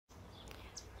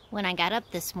When I got up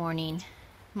this morning,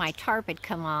 my tarp had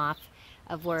come off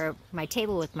of where my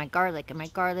table with my garlic, and my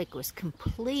garlic was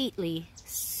completely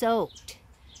soaked.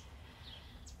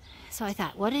 So I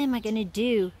thought, what am I going to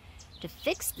do to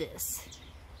fix this?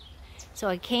 So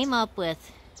I came up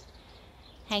with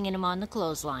hanging them on the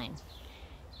clothesline.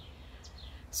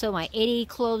 So my 80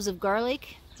 cloves of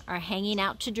garlic are hanging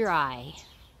out to dry.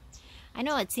 I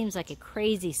know it seems like a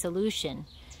crazy solution,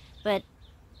 but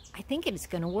I think it's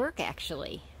going to work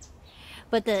actually.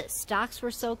 But the stalks were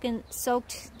soaked,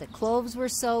 the cloves were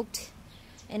soaked,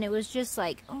 and it was just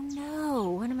like, oh no,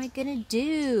 what am I gonna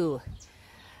do?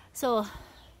 So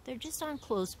they're just on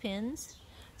clothespins.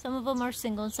 Some of them are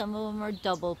single and some of them are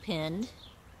double pinned.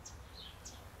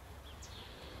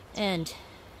 And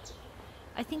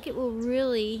I think it will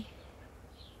really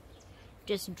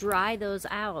just dry those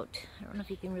out. I don't know if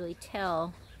you can really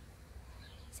tell.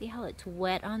 See how it's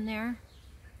wet on there?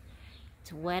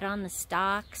 It's wet on the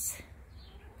stalks.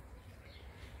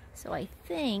 So I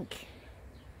think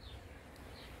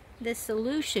this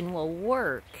solution will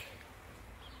work.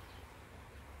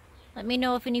 Let me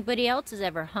know if anybody else has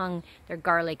ever hung their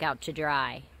garlic out to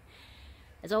dry.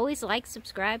 As always, like,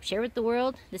 subscribe, share with the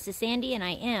world. This is Sandy and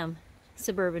I am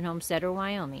Suburban Homesteader,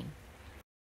 Wyoming.